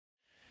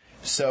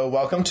So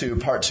welcome to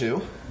part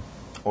 2,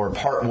 or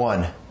part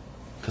 1,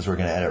 because we're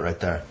going to edit right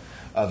there,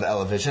 of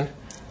Elevision.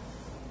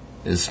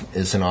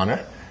 Is an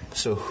honor.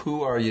 So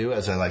who are you,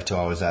 as I like to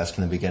always ask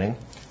in the beginning?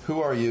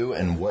 Who are you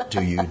and what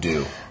do you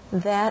do?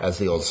 As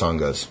the old song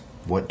goes,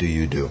 what do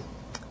you do?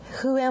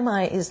 Who am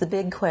I is the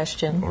big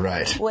question.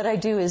 Right. What I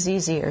do is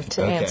easier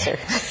to answer.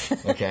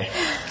 Okay.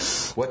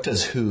 What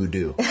does who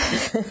do?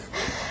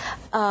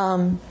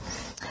 Shelley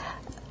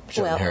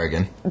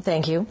Harrigan.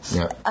 Thank you.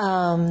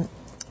 Yeah.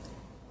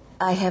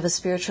 I have a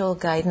spiritual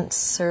guidance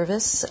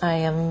service. I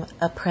am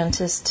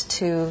apprenticed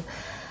to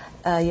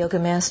a yoga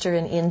master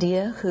in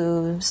India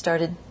who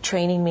started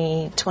training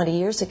me 20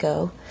 years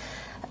ago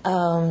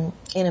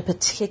in a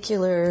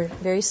particular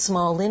very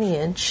small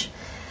lineage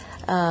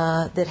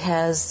that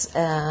has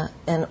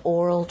an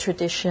oral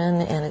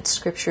tradition, and it's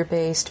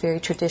scripture-based,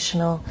 very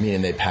traditional.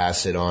 Meaning they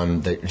pass it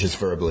on just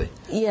verbally?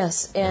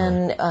 Yes,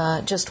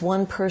 and just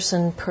one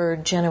person per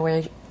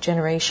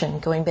generation,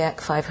 going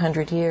back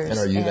 500 years. And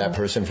are you that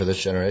person for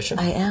this generation?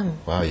 I am.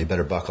 Wow, you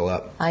better buckle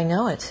up. I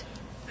know it.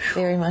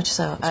 Very much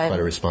so. It's quite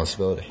a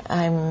responsibility.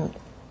 I'm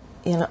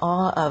in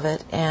awe of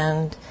it,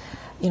 and,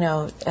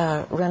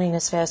 running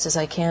as fast as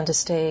I can to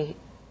stay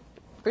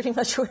pretty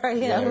much where I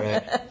am.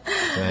 Yeah,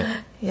 right.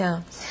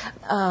 Yeah.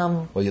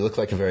 Well, you look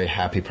like a very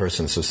happy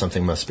person, so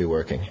something must be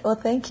working. Well,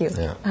 thank you.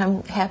 Yeah.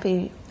 I'm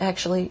happy,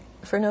 actually,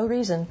 for no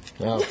reason.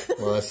 Oh,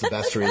 well, that's the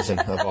best reason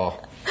of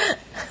all.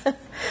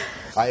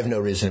 I have no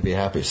reason to be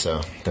happy,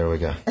 so there we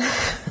go.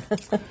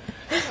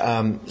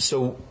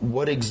 So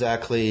what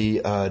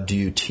exactly do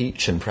you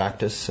teach and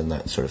practice and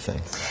that sort of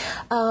thing?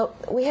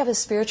 We have a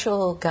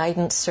spiritual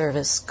guidance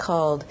service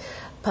called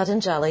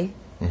Patanjali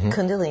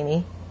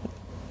Kundalini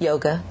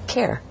Yoga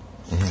Care.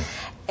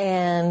 Mm-hmm.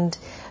 And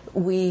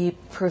we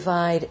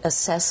provide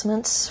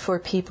assessments for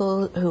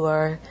people who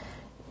are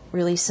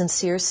really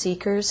sincere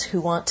seekers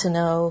who want to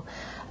know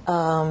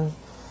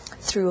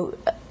through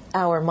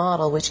our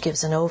model, which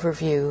gives an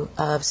overview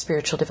of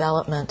spiritual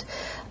development,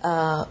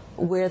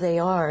 where they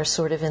are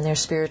sort of in their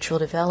spiritual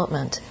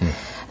development,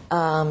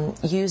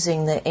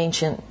 using the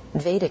ancient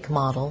Vedic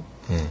model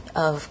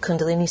of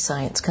Kundalini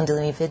science,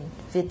 Kundalini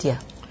Vidya.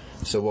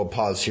 So we'll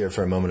pause here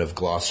for a moment of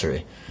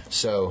glossary.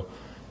 So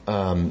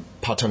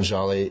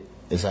Patanjali,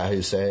 is that how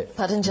you say it?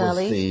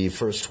 Patanjali was the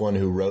first one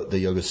who wrote the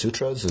Yoga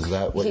Sutras? Is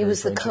that what he you're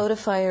was the referring to?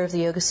 codifier of the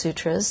Yoga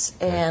Sutras,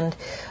 and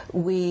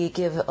we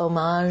give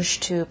homage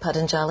to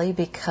Patanjali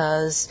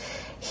because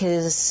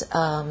his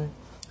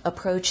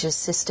approach is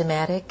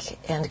systematic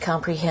and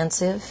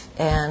comprehensive,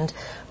 and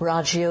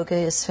Raj Yoga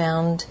is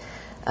found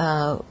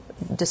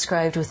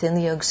described within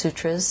the Yoga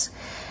Sutras.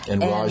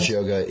 And Raj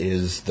Yoga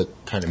is the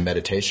kind of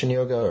meditation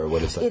yoga, or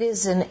what is that? It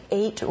is an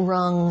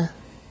 8-rung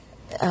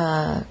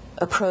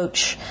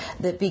approach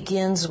that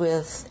begins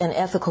with an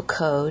ethical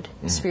code,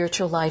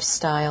 spiritual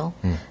lifestyle,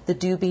 the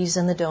do-be's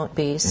and the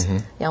don't-be's,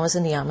 yamas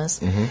and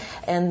niyamas,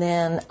 and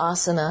then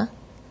asana,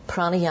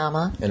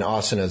 pranayama. And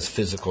asana is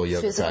physical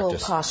yoga physical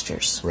practice.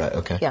 postures. Right,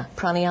 okay. Yeah,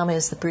 pranayama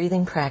is the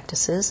breathing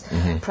practices.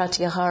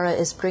 Pratyahara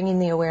is bringing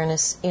the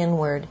awareness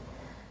inward,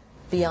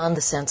 beyond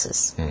the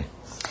senses.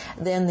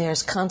 Then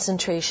there's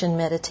concentration,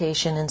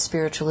 meditation, and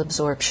spiritual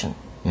absorption.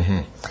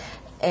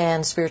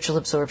 And spiritual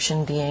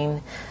absorption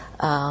being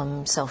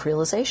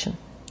self-realization.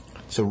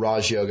 So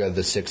Raj Yoga,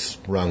 the 6th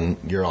rung,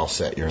 you're all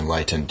set, you're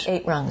enlightened.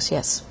 8 rungs,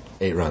 yes.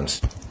 8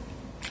 rungs.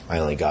 I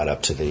only got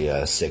up to the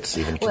 6th,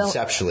 even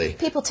conceptually.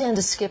 People tend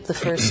to skip the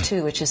first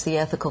 2, which is the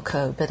ethical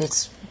code, but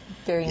it's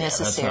very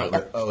necessary.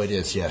 Oh, it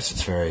is, yes,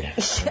 it's very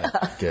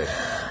good,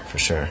 for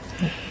sure.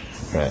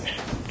 Right,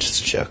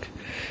 just a joke.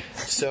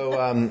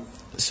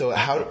 So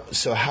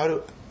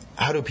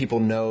how do people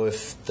know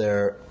if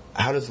they're?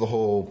 How does the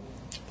whole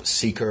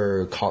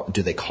seeker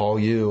do they call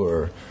you,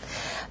 or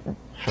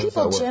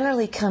people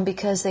generally come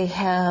because they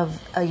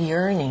have a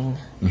yearning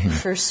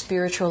for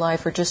spiritual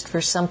life or just for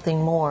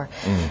something more,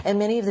 and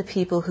many of the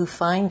people who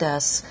find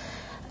us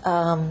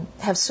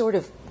have sort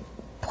of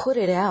put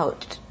it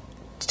out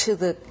to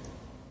the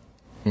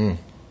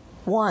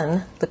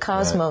the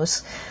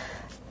cosmos. Right.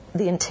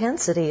 The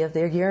intensity of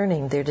their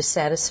yearning, their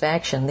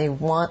dissatisfaction. They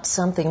want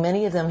something.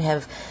 Many of them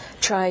have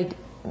tried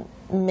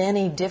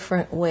many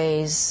different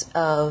ways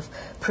of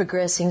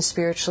progressing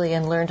spiritually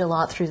and learned a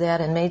lot through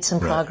that and made some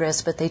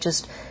progress, but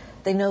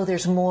they know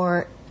there's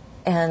more,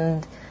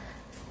 and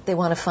they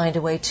want to find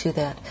a way to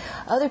that.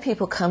 Other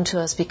people come to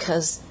us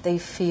because they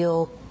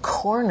feel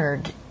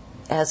cornered,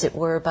 as it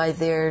were, by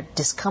their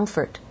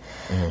discomfort,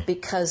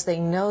 because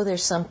they know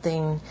there's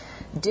something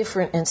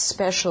different and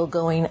special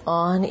going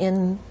on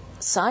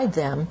inside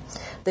them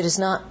that is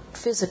not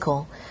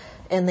physical,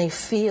 and they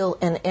feel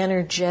an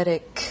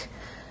energetic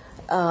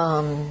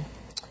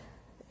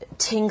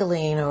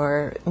tingling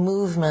or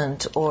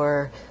movement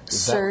or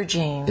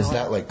surging. Is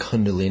that like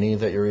Kundalini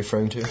that you're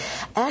referring to?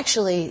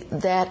 Actually,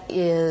 that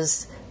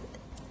is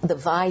the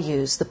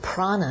vayus, the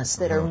pranas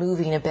that are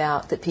moving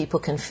about that people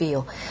can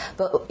feel.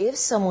 But if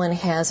someone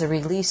has a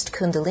released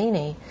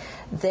Kundalini,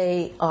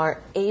 they are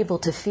able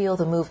to feel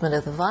the movement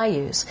of the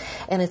vayus.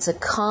 And it's a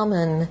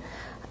common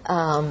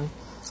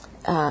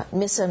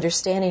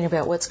misunderstanding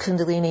about what's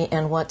Kundalini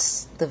and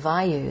what's the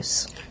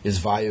Vayus. Is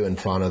Vayu and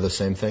Prana the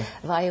same thing?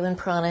 Vayu and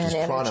Prana and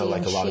energy Prana, like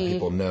and a lot of chi.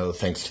 people know,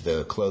 thanks to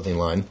the clothing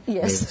line,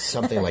 Yes. means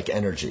something like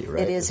energy,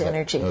 right? It is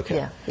energy.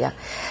 Okay. Yeah.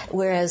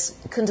 Whereas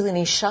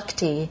Kundalini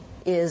Shakti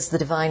is the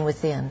divine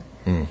within.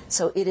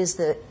 So it is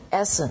the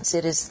essence.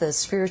 It is the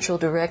spiritual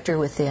director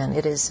within.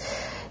 It is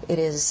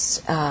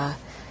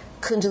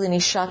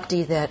Kundalini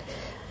Shakti that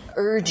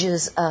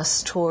urges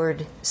us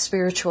toward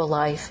spiritual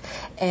life,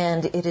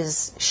 and it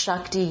is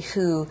Shakti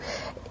who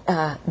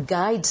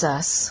guides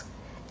us,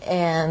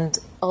 and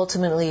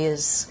ultimately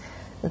is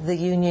the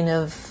union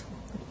of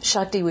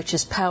Shakti, which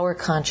is power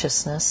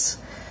consciousness,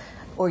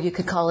 or you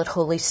could call it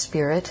Holy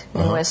Spirit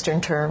in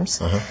Western terms,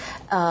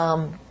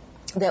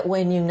 that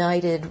when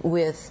united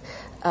with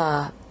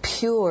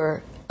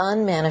pure,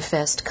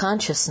 unmanifest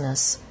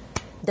consciousness,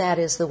 that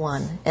is the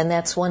one, and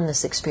that's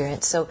oneness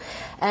experience. So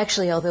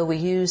actually, although we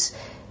use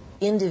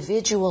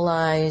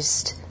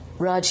individualized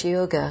Raj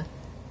Yoga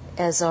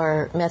as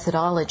our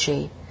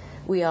methodology,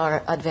 we are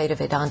Advaita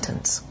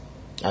Vedantins.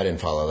 I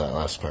didn't follow that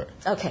last part.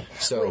 Okay,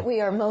 So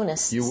we are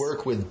monists. You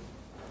work with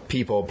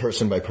people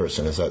person by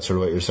person. Is that sort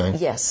of what you're saying?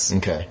 Yes.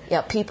 Okay.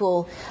 Yeah,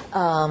 people,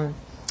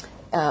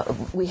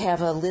 we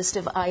have a list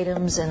of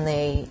items, and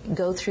they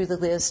go through the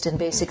list and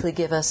basically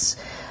give us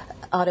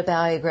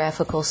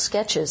autobiographical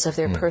sketches of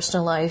their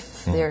personal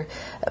life, their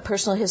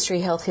personal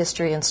history, health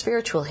history, and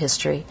spiritual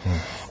history.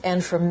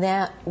 And from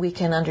that, we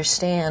can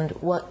understand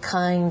what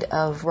kind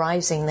of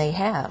rising they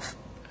have.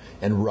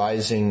 And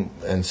rising,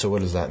 and so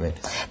what does that mean?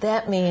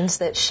 That means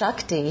that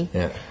Shakti,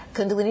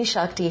 Kundalini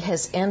Shakti,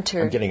 has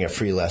entered... I'm getting a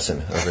free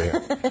lesson over here.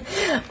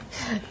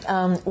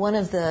 one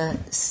of the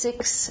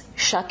 6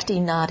 Shakti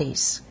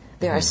nadis.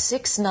 There are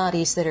 6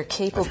 nadis that are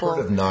capable... I've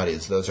heard of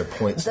nadis. Those are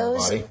points in the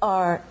body? Those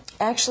are...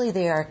 Actually,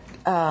 they are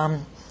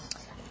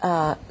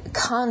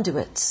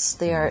conduits.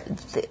 They are...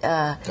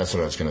 That's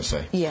what I was going to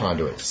say.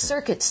 Conduits.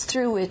 Circuits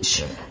through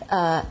which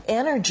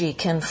energy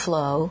can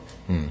flow,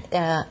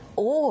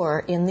 or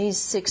in these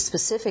 6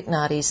 specific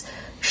nadis,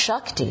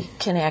 Shakti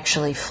can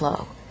actually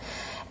flow.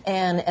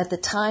 And at the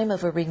time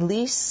of a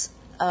release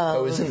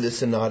of... isn't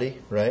this a nadi,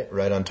 right?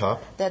 Right on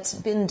top? That's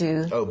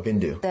Bindu. Oh,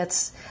 Bindu.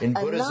 That's... In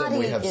Buddhism,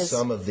 we have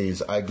some of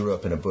these. I grew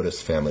up in a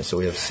Buddhist family, so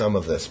we have some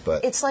of this,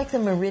 but... It's like the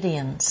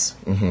meridians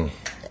in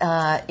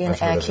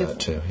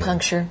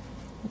acupuncture.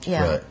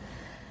 Right.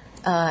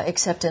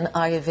 Except in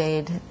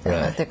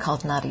Ayurveda, they're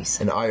called nadis.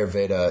 And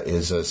Ayurveda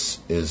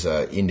is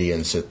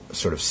Indian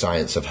sort of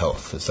science of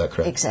health. Is that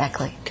correct?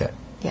 Exactly. Okay.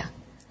 Yeah.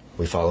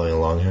 We following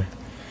along here?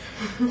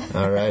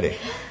 All righty.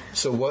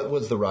 So what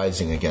was the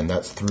rising again?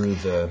 That's through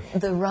the...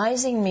 The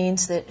rising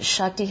means that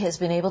Shakti has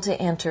been able to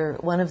enter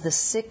one of the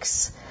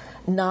 6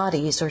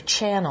 nadis or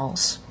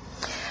channels.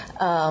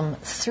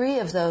 3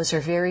 of those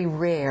are very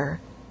rare.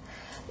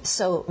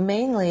 So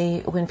mainly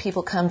when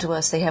people come to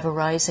us, they have a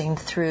rising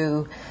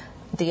through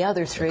the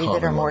other 3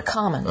 that are more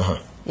common.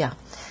 Yeah.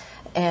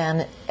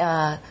 And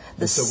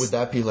so would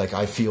that be like,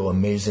 I feel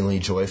amazingly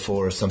joyful,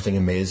 or something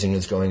amazing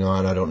is going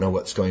on, I don't know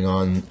what's going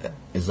on?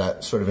 Is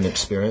that sort of an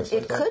experience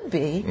like it could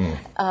be.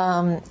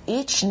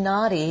 Each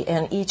nadi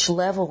and each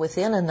level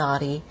within a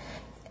nadi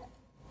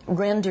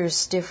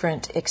renders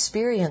different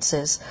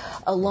experiences,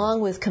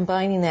 along with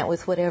combining that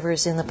with whatever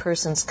is in the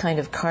person's kind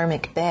of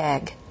karmic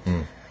bag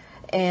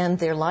and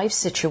their life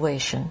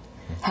situation,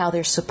 how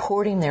they're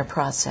supporting their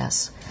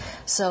process.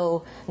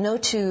 So no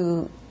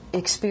 2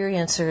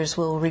 experiencers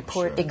will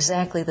report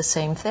exactly the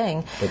same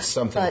thing. But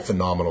something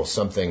phenomenal,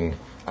 something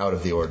out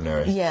of the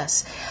ordinary.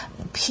 Yes.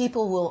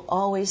 People will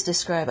always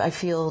describe, I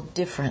feel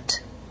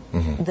different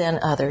than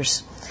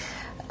others.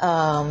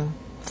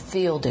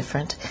 Feel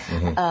different.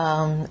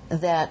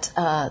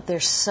 That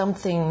there's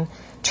something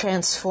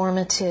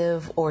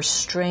transformative or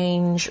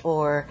strange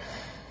or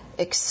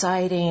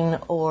exciting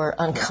or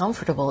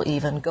uncomfortable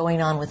even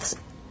going on with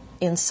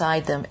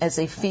inside them as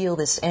they feel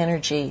this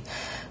energy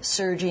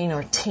surging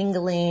or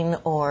tingling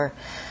or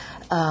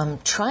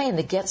trying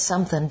to get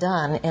something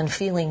done and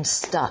feeling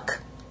stuck.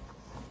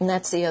 And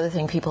that's the other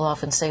thing people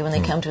often say when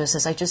they come to us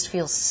is, I just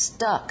feel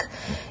stuck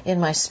in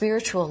my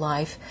spiritual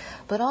life,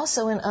 but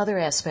also in other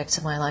aspects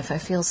of my life. I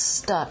feel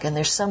stuck, and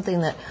there's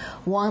something that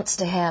wants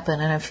to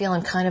happen, and I feel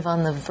I'm kind of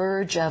on the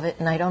verge of it,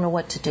 and I don't know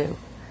what to do.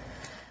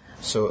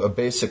 So a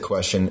basic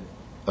question,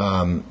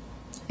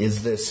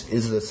 is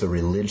this a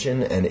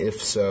religion? And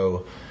if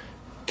so,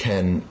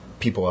 can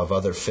people of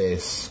other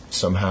faiths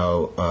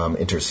somehow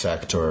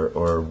intersect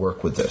or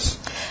work with this?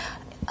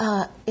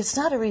 It's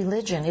not a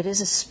religion. It is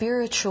a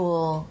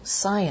spiritual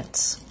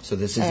science. So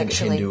this isn't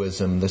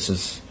Hinduism. This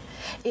is...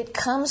 It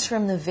comes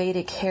from the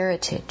Vedic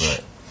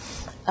heritage.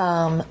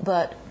 Right.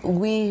 But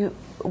we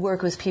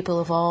work with people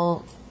of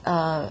all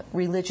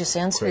religious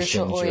and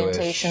spiritual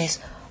orientations,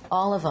 Jewish.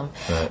 All of them.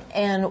 Right.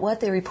 And what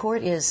they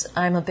report is,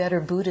 I'm a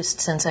better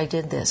Buddhist since I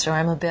did this, or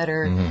I'm a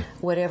better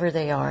whatever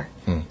they are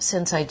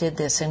since I did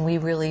this. And we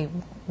really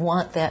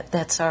want that.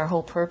 That's our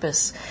whole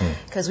purpose.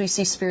 Because we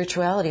see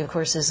spirituality, of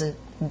course, as a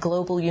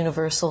global,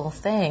 universal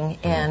thing.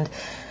 And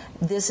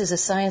this is a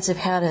science of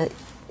how to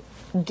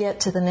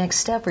get to the next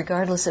step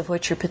regardless of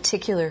what your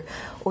particular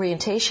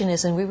orientation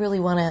is, and we really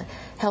want to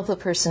help a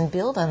person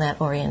build on that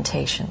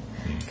orientation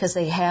because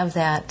they have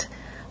that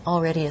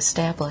already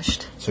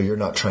established. So you're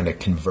not trying to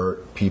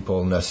convert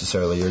people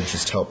necessarily, you're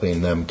just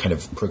helping them kind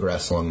of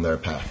progress along their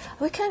path.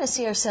 We kind of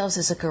see ourselves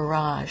as a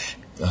garage.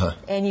 Uh-huh.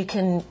 And you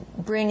can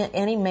bring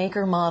any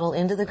maker model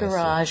into the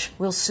garage,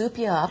 we'll soup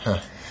you up,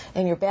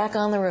 and you're back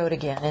on the road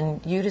again,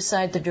 and you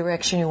decide the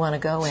direction you want to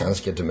go in. Sounds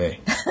good to me.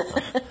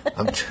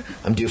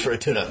 I'm due for a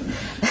tune-up.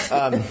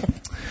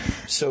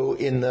 So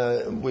in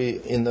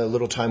the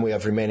little time we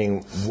have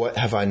remaining, what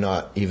have I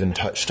not even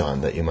touched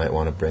on that you might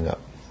want to bring up?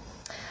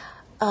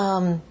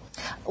 Well,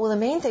 the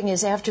main thing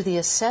is after the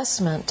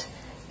assessment,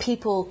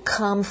 people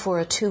come for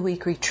a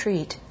 2-week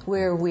retreat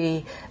where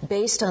we,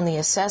 based on the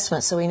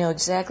assessment, so we know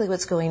exactly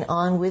what's going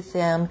on with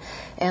them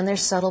and their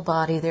subtle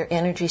body, their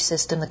energy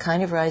system, the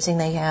kind of rising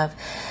they have,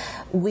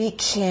 we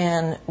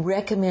can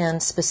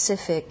recommend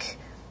specific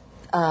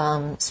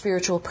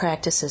spiritual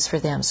practices for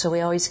them. So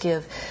we always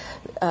give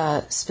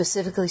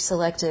specifically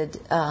selected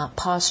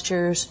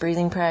postures,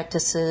 breathing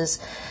practices,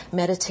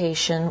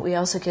 meditation. We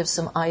also give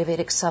some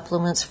Ayurvedic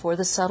supplements for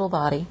the subtle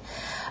body.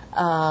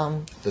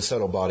 The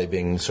subtle body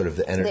being sort of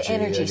the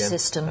energy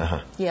system,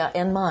 uh-huh. Yeah,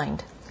 and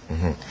mind.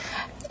 Mm-hmm.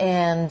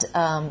 And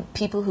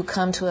people who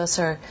come to us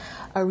are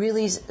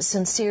really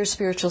sincere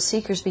spiritual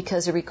seekers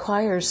because it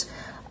requires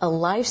a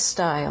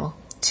lifestyle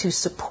to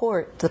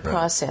support the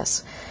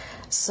process.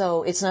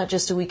 So it's not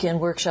just a weekend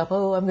workshop,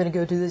 oh, I'm going to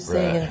go do this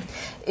thing. And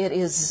it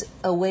is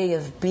a way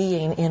of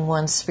being in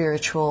one's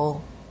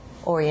spiritual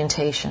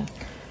orientation.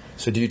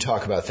 So do you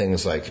talk about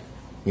things like,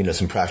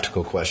 some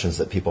practical questions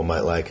that people might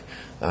like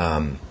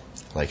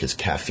is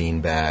caffeine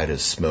bad,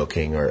 is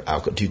smoking or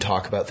alcohol? Do you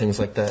talk about things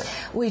like that?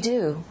 We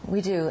do.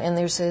 And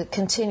there's a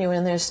continuum,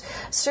 and there's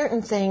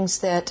certain things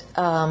that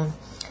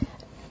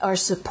are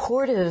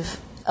supportive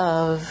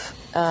of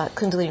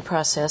Kundalini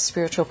process,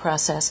 spiritual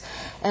process,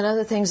 and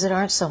other things that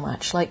aren't so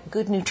much. Like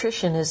good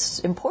nutrition is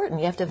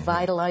important. You have to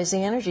vitalize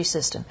the energy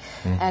system.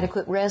 Mm-hmm.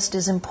 Adequate rest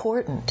is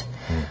important.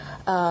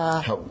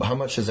 Mm-hmm. How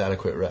much is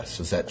adequate rest?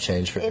 Does that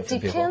change for different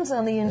people? It depends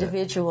on the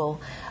individual,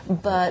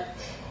 but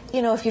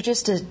if you're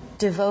just a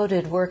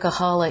devoted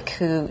workaholic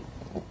who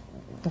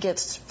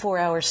gets 4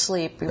 hours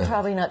sleep, you're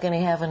probably not going to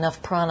have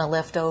enough prana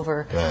left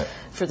over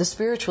for the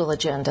spiritual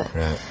agenda.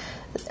 Right.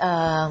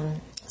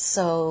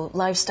 So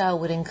lifestyle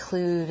would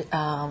include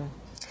a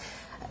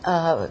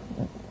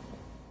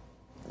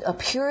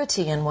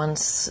purity in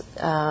one's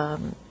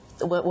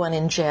what one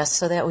ingests.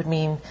 So that would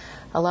mean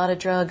a lot of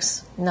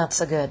drugs, not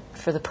so good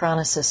for the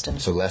prana system.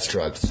 So less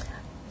drugs.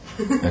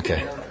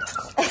 Okay.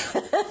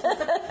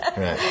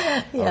 Right.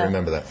 Yeah. I'll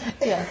remember that.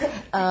 Yeah.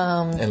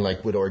 And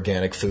would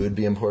organic food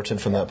be important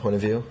from that point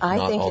of view?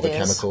 I think all the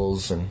it is.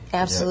 Chemicals and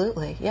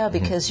absolutely. Yeah,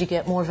 because you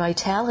get more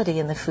vitality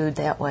in the food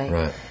that way.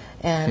 Right.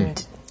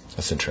 And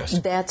that's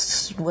interesting.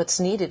 That's what's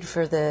needed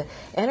for the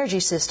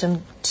energy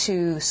system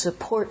to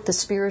support the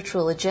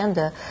spiritual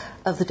agenda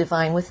of the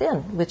divine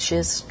within, which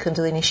is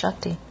Kundalini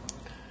Shakti.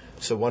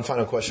 So one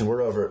final question.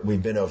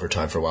 We've been over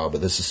time for a while,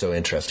 but this is so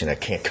interesting. I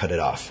can't cut it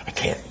off. I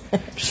can't.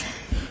 just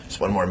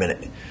one more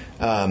minute.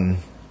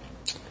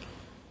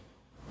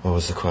 What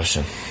was the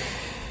question?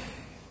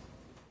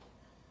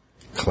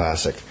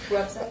 Classic.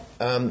 Website?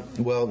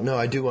 Well, no,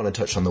 I do want to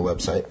touch on the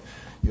website.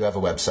 You have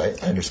a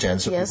website, I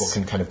understand, so yes. People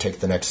can kind of take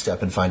the next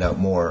step and find out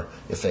more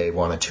if they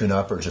want to tune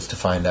up or just to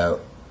find out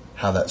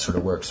how that sort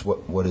of works.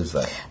 What is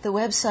that? The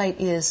website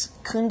is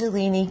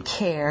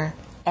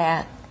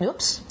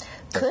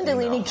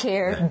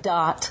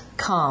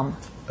kundalinicare.com.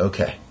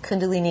 Okay.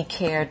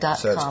 Kundalinicare.com.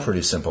 So that's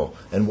pretty simple.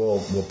 And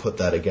we'll put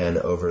that again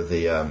over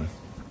the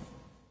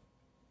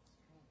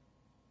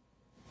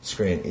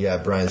screen. Yeah,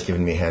 Brian's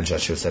giving me hand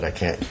gestures that I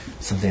can't.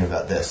 Something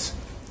about this.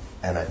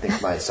 And I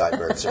think my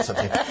sideburns or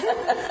something.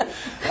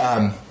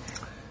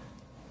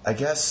 I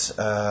guess,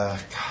 God,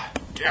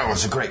 that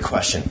was a great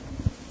question.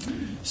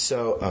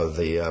 So,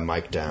 the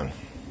mic down.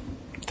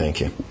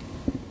 Thank you.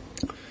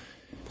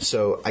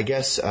 So, I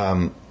guess,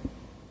 from,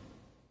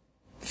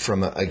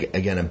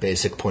 a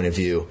basic point of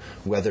view,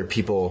 whether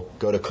people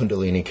go to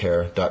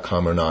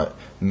kundalinicare.com or not,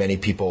 many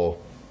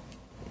people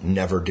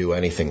never do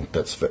anything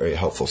that's very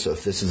helpful. So,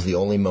 if this is the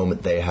only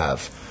moment they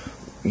have,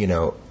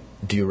 do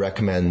you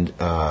recommend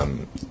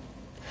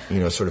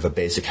sort of a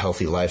basic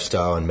healthy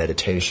lifestyle and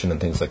meditation and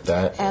things like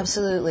that?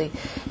 Absolutely.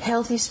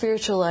 Healthy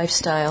spiritual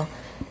lifestyle.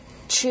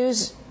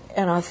 Choose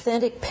an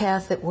authentic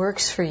path that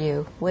works for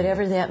you,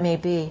 whatever that may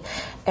be,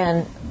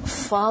 and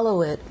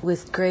follow it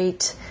with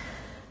great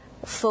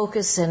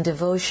focus and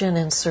devotion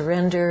and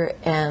surrender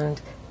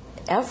and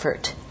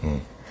effort.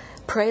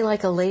 Pray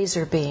like a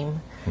laser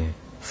beam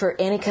for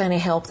any kind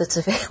of help that's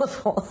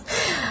available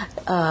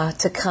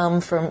to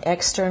come from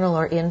external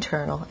or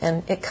internal,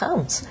 and it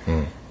comes.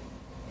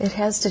 It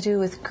has to do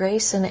with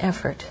grace and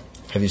effort.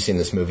 Have you seen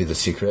this movie, The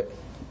Secret?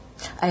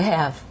 I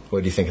have. What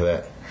do you think of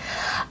that?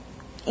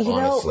 You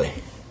Honestly.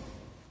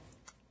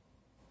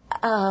 know,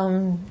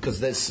 Because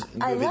this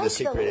movie, like The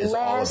Secret, is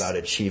all about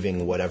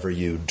achieving whatever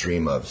you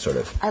dream of, sort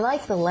of. I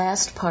like the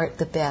last part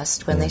the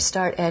best, when they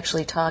start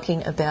actually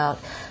talking about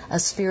a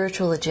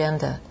spiritual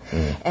agenda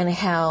and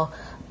how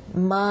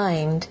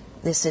mind,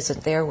 this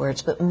isn't their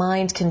words, but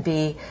mind can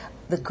be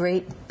the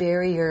great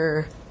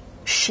barrier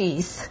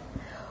sheath,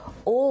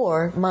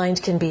 or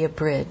mind can be a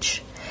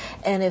bridge.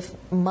 And if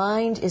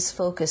mind is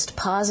focused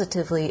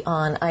positively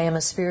on, I am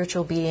a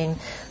spiritual being,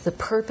 the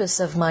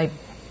purpose of my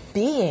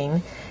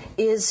being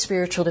is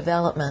spiritual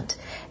development,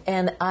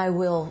 and I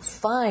will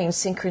find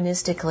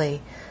synchronistically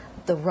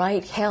the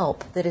right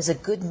help that is a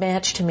good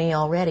match to me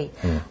already,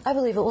 I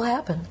believe it will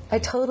happen. I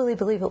totally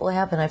believe it will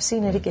happen. I've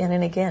seen it again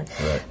and again.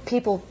 Right.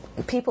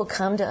 People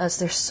come to us,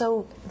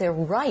 they're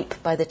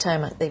ripe by the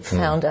time they've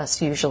found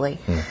us, usually.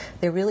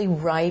 They're really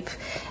ripe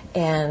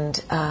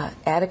and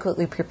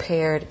adequately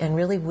prepared and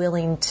really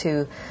willing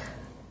to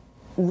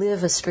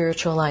live a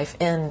spiritual life,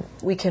 and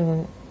we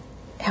can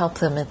help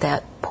them at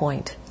that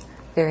point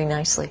very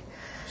nicely.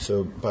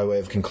 So, by way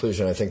of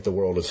conclusion, I think the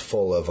world is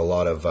full of a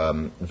lot of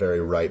very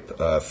ripe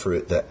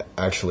fruit that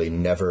actually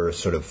never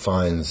sort of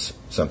finds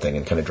something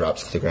and kind of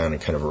drops to the ground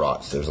and kind of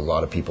rots. There's a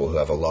lot of people who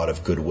have a lot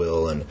of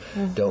goodwill and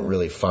don't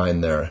really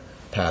find their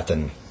path,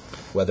 and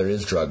whether it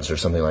is drugs or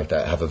something like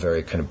that, have a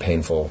very kind of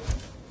painful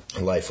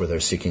life where they're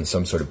seeking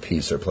some sort of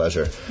peace or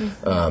pleasure.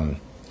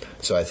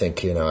 So I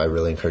think, I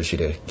really encourage you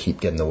to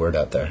keep getting the word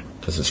out there,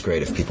 because it's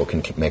great if people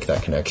can make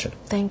that connection.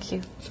 Thank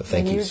you. So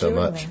thank you so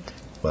much. That.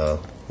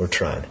 Well, we're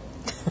trying.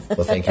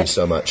 Well, thank you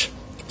so much.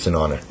 It's an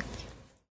honor.